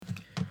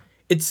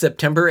It's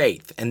September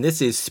 8th, and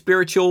this is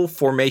Spiritual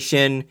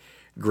Formation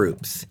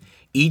Groups.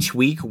 Each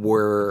week,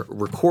 we're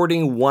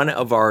recording one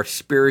of our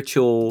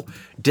spiritual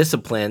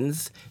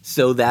disciplines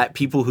so that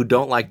people who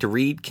don't like to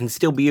read can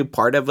still be a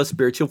part of a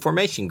spiritual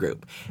formation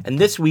group. And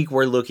this week,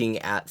 we're looking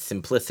at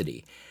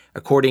simplicity.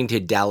 According to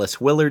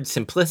Dallas Willard,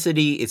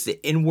 simplicity is the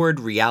inward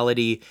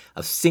reality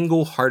of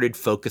single-hearted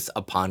focus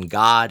upon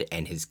God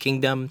and His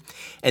kingdom,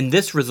 and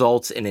this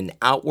results in an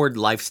outward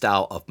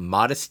lifestyle of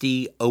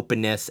modesty,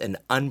 openness, and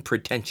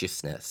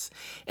unpretentiousness,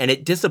 and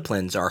it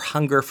disciplines our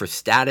hunger for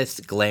status,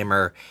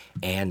 glamour,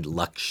 and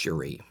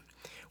luxury.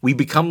 We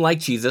become like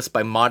Jesus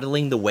by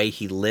modeling the way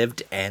He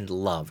lived and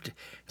loved.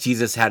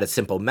 Jesus had a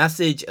simple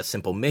message, a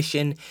simple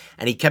mission,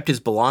 and He kept His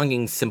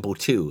belongings simple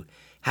too.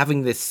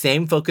 Having this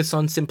same focus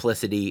on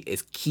simplicity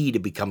is key to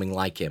becoming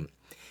like Him.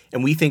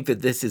 And we think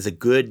that this is a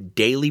good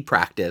daily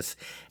practice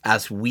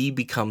as we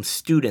become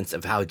students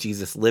of how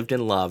Jesus lived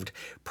and loved.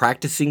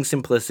 Practicing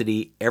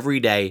simplicity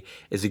every day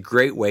is a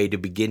great way to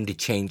begin to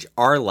change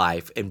our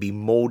life and be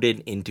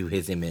molded into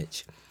His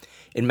image.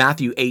 In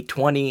Matthew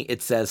 8:20,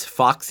 it says,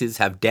 "Foxes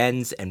have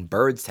dens and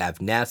birds have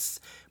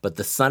nests, but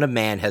the Son of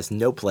Man has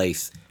no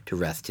place to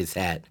rest His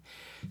head."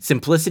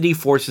 Simplicity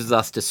forces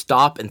us to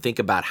stop and think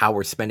about how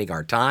we're spending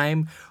our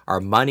time,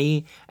 our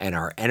money, and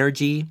our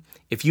energy.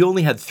 If you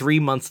only had 3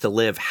 months to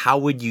live, how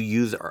would you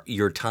use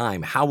your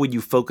time? How would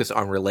you focus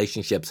on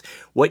relationships?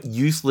 What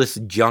useless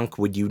junk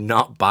would you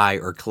not buy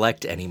or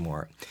collect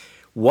anymore?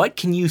 What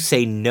can you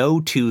say no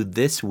to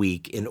this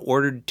week in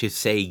order to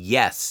say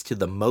yes to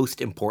the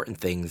most important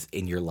things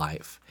in your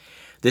life?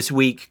 This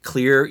week,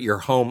 clear your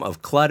home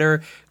of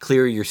clutter,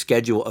 clear your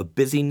schedule of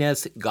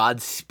busyness.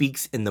 God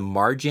speaks in the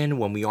margin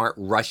when we aren't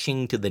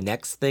rushing to the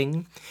next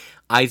thing.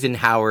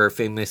 Eisenhower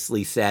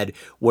famously said,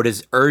 "What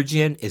is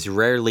urgent is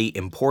rarely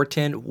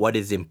important. What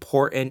is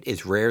important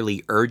is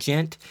rarely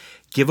urgent."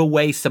 Give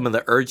away some of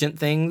the urgent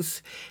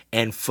things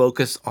and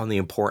focus on the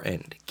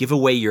important. Give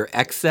away your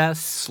excess,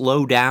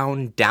 slow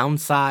down,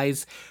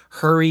 downsize.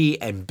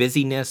 Hurry and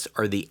busyness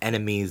are the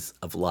enemies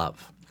of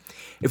love.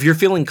 If you're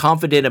feeling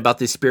confident about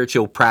this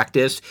spiritual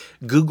practice,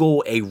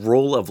 Google a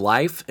rule of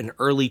life, an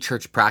early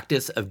church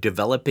practice of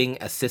developing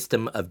a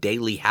system of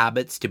daily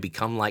habits to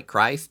become like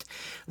Christ.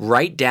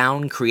 Write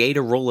down, create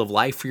a rule of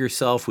life for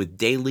yourself with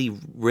daily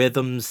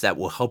rhythms that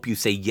will help you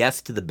say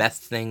yes to the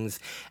best things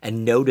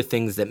and no to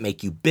things that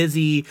make you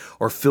busy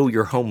or fill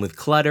your home with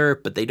clutter,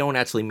 but they don't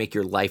actually make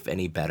your life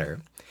any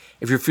better.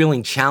 If you're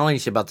feeling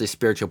challenged about this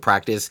spiritual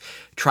practice,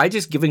 try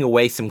just giving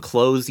away some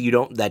clothes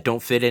that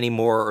don't fit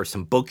anymore or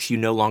some books you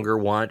no longer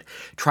want.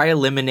 Try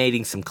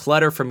eliminating some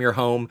clutter from your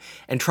home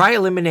and try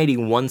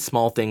eliminating one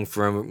small thing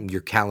from your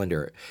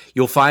calendar.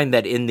 You'll find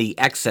that in the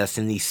excess,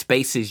 in these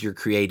spaces you're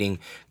creating,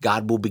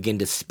 God will begin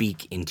to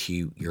speak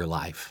into your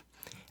life.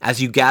 As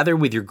you gather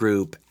with your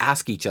group,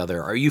 ask each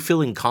other, are you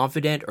feeling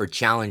confident or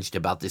challenged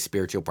about this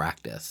spiritual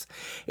practice?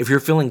 If you're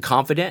feeling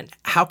confident,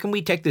 how can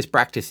we take this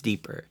practice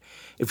deeper?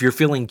 If you're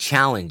feeling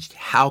challenged,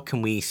 how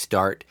can we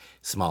start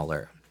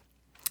smaller?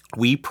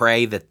 We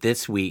pray that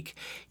this week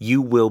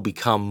you will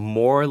become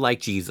more like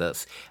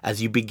Jesus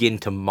as you begin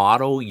to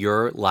model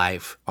your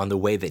life on the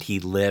way that He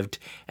lived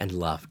and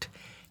loved.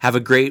 Have a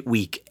great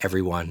week,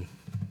 everyone.